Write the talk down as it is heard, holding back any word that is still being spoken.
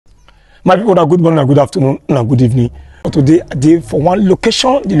My people, that good morning, and good afternoon, and good evening. Today, I did for one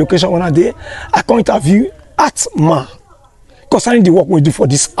location, the location when I did, I can interview Atma concerning the work we do for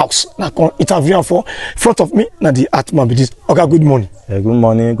this house. I can interview her for front of me, now the Atma be this. Okay, good morning. Good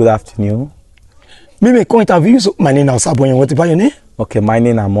morning, good afternoon. Me can interview you, so my name is Saboyan. What about your name? Okay, my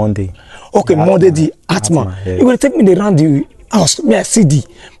name is Monday. Okay, Monday the Atma. Yeah. You will take me around the house. May I see the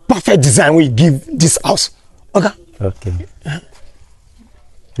perfect design we give this house? Okay. Okay.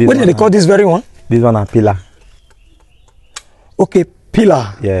 What do they call this very one? This one a pillar. Okay,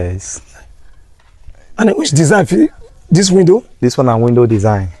 pillar. Yes. And which design for this window? This one a window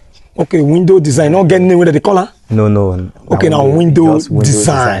design. Okay, window design. Not getting with the color? No. Okay, now window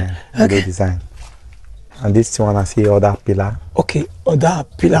design. Window Okay. design. And this one I see other pillar. Okay, other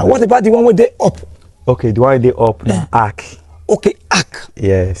pillar. What about the one with the up? Okay, the one they up the arc. Okay, arc.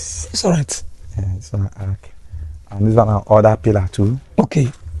 Yes. It's alright. Yeah, this one arc. And this one other pillar too.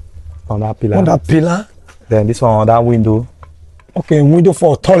 Okay. Other pillar. Other pillar. Then this one other window. Okay, window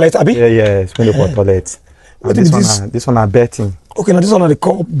for toilet, Abi? Yeah, yes, window for toilet. What And is this this? one this one a betting. Okay, now this one they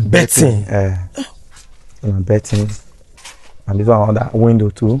call betting. Betting. And this one other window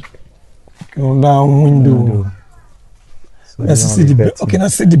too. Okay, other window. So Let's this see one the betting. okay,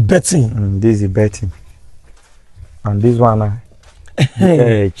 let's see the betting. This is the betting. And this one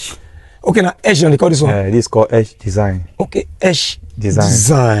edge. Okay, now edge, they call this one. This is called edge design. Okay, edge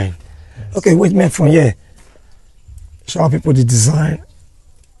Design. Yes. Okay, wait, man, from here. Show people the design.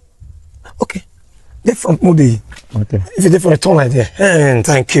 Okay, they front moody. Okay. If you're for a turn like there, and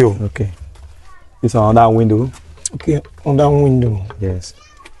thank you. Okay. This one other window. Okay, on that window. Yes.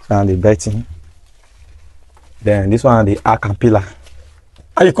 And the betting. Then this one the arc and pillar.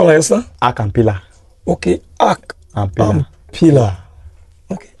 How you call it, sir? Arc and pillar. Okay, arc And pillar. pillar.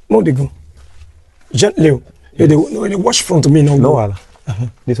 Okay, more they go. Gently. They watch front of me now. No wala.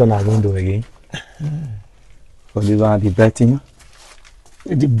 This one a window again. So this one the betting.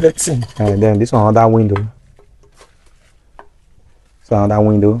 The betting. And then this one other window. So another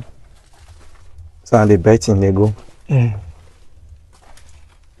window. So the betting they go. Then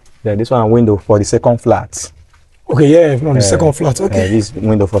this one window for the second flat. Okay, yeah, from the second flat. Okay. This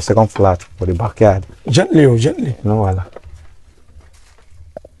window for second flat for the backyard. Gently. No wala.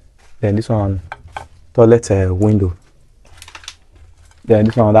 Then this one toilet window. Then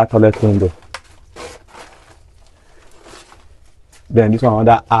this one other toilet window. Then this one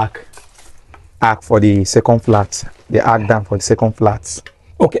other arc for the second flat. The arc down for the second flat.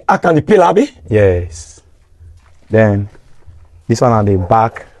 Okay, arc and the pillar, Abi? Yes. Then this one on the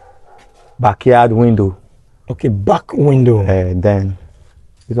backyard window. Okay, back window. Then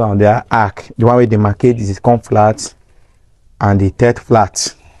this one on the arc. The one with the market is the second flat and the third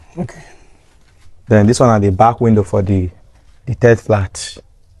flat. Okay. Then this one on the back window for the third flat.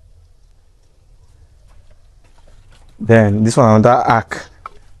 Then this one on that arc.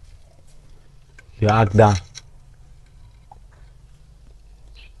 The arc down.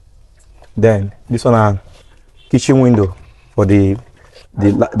 Then this one on kitchen window for the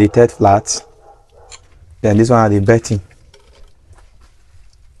third flat. Then this one on the betting.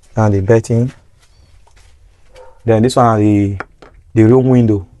 And the betting. Then this one on the room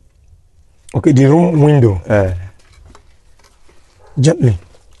window. Okay, the room window. Gently.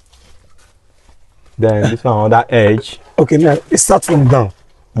 Then this one on that edge. Okay, now it starts from down.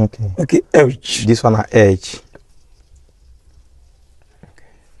 Okay. Okay, edge. This one on edge.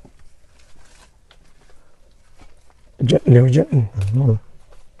 Gently.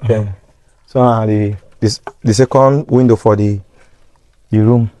 Then so on the second window for the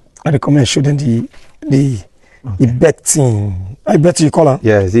room. I recommend showing the betting. I bet you call her.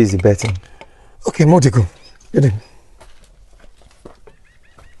 Yes, this is the betting. Okay, more to go. Get in.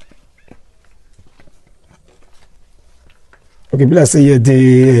 Okay, but let's say yeah,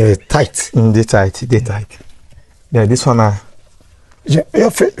 they tight. They tight. Yeah, this one Yeah,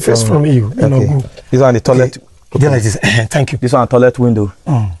 first from you. Then okay. I'll go. This one the toilet. Okay. Then like this. Thank you. This one toilet window.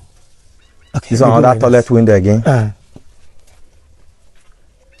 Okay. This one another toilet window again.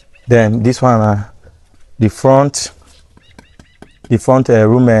 Then this one the front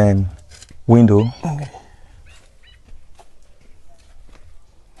room window. Okay.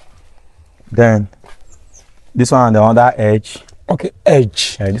 Then this one on the other edge. Okay,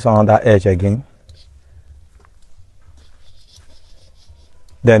 edge. This one on that edge again.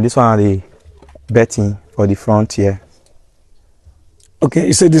 Then this one on the betting for the front here. Okay,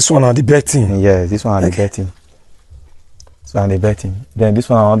 you said this one are the betting. Yes, this one on the betting. So on the betting. Then this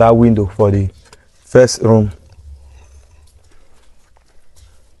one on that window for the first room.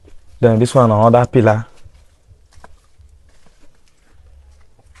 Then this one on other pillar.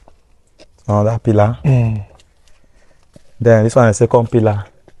 Another pillar. Then this one is second pillar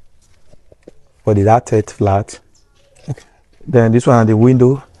for that third flat. Okay. Then this one the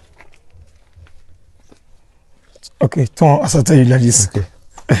window. Okay, turn as I tell you like this.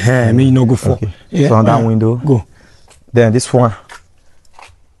 Okay. I mean, you know, go for. Okay. Yeah. So another window. Go. Then this one,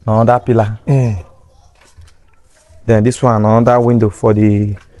 another pillar. Then this one, another window for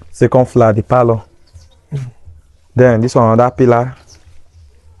the second flat, the parlor. Then this one, another pillar.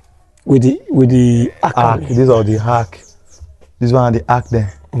 With the Arc. These are the arc. This one, the arc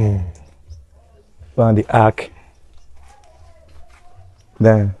there. This one, the arc.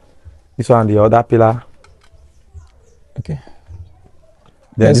 Then this one, the other pillar. Okay.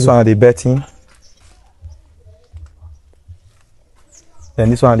 Then this one, the betting. Then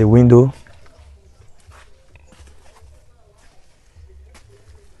this one, the window.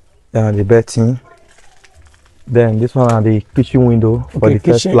 Then the betting. Then this one are the kitchen window for the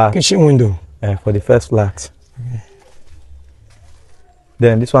first flat. Kitchen window. For the first flat. Okay.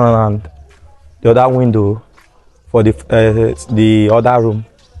 Then this one and the other window for the other room.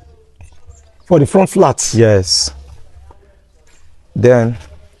 For the front flat. Yes. Then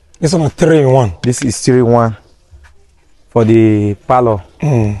this one a 3-in-1. This is 3-in-1 for the parlor.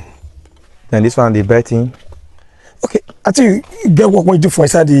 Then this one the betting. Okay, I think you get what we do for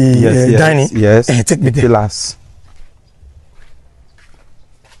inside the dining. Yes. Take me there. Pillars.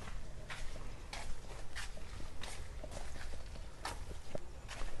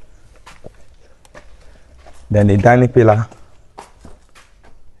 Then the dining pillar.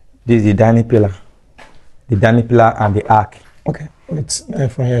 This is the dining pillar. The dining pillar and the arc. Okay, it's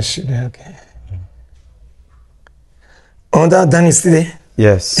from here. Okay. On that dining still there?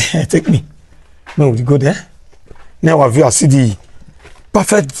 Yes. Take me. No, we go there. Now our viewer see the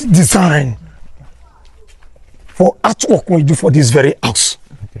perfect design for artwork we do for this very house.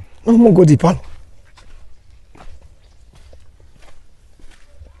 Okay. No more go deeper.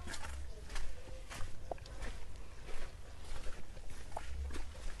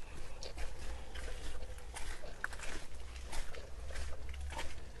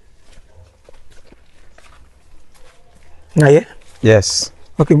 Now, yeah? Yes.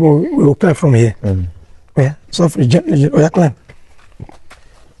 Okay, we will climb from here. Yeah, softly, gently. Oh, yeah, climb.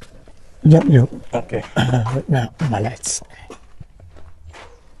 Gently. Okay. Right now, my lights.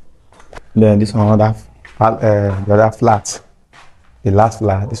 Then this one, the other flat. The last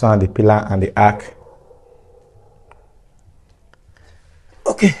flat. This one, the pillar and the arc.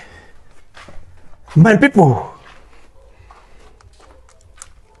 Okay. My people.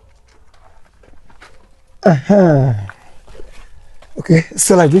 Okay,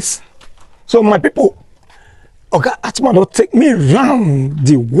 so like this. So my people, okay, Atman don't take me round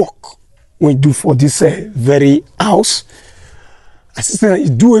the work we do for this very house. Assistant, you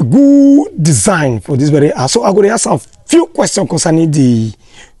do a good design for this very house. So I'm going to ask some few questions concerning the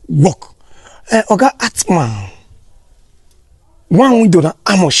work. Okay, Atman, one window,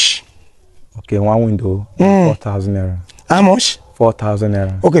 how much? Okay, one window, 4,000 naira. How much? 4,000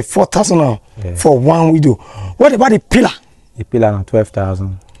 naira. Okay, 4,000 naira for one window. What about the pillar? The pillar na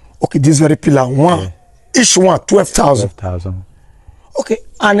 12,000. Okay, this very pillar one, each one 12,000. 12,000. Okay,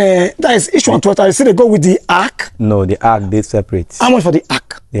 and that is each one 12,000. So they go with the arc. No, the arc they separate. How much for the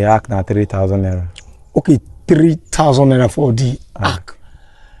arc? The arc na 3,000 naira. Okay, 3,000 naira for the arc.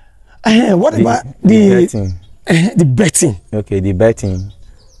 What about the betting? The betting. Okay,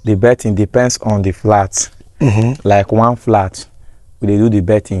 the betting depends on the flat. Like one flat, we do the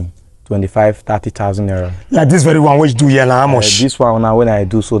betting 25,000-30,000 naira. Like this very one which do here now, how much? This one now when I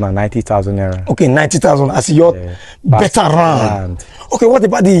do so now 90,000 naira. Okay, 90,000 as your better round. Okay, what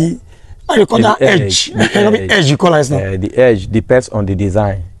about the how you call that edge? Edge you call it now. The edge depends on the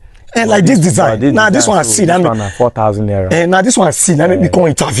design. And like this design. Now this one I see. This one na 4,000 naira. And now this one I see. Let me come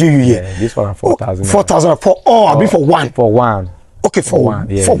interview you here. Yeah, this one na 4,000. 4,000 for all. I mean for one. For one. Okay, for one.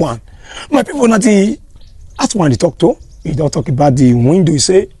 Yes. For one. My people now the that's one they talk to. You don't talk about the window. You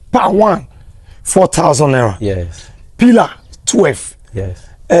say per one 4,000 naira. Yes. Pillar 12. Yes.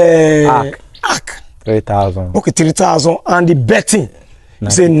 Arc 3,000. Okay, 3,000 and the betting. You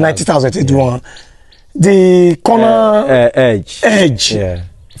say 90,000 to do one. The corner edge. Yeah.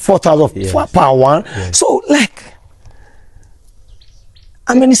 4,000 per one. Yes. So like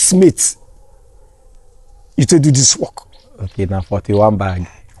how many smiths you to do this work? Okay, now 41 bag.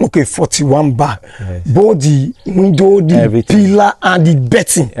 Okay, 41 bag. Yes. Both the window, the everything. Pillar and the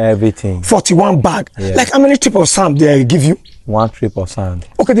betting. Everything. 41 bag. Yes. Like how many trip of sand they give you? One trip of sand.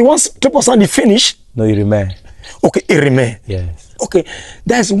 Okay, the one trip of sand they finish? No, it remain. Okay, it remain. Yes. Okay,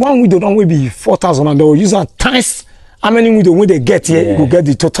 there's one window that will be 4,000 and they will use a times how many window when they get here, you go get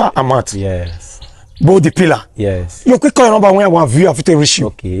the total amount. Yes. Both the pillar. Yes. You quick call your number when I want view after reach you.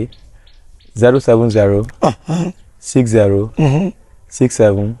 Okay. 070 60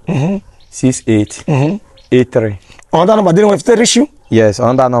 67 68 83. On that number, they don't have to reach you. Yes,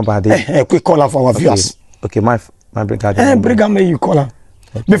 on that number. Quick call her for our viewers. Okay, my brigade. Bring her, may you call her.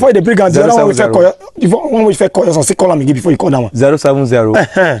 Before the bring her, the other one we first call. One we first call you, so call her again before you call that one.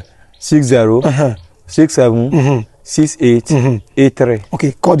 070 60 67 68 83.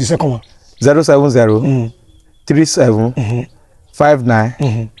 Okay, call the second one. 070 37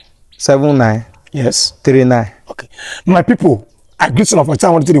 59 79 Yes. 39. Okay, my people, I greet you for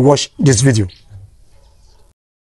time. I wanted to watch this video.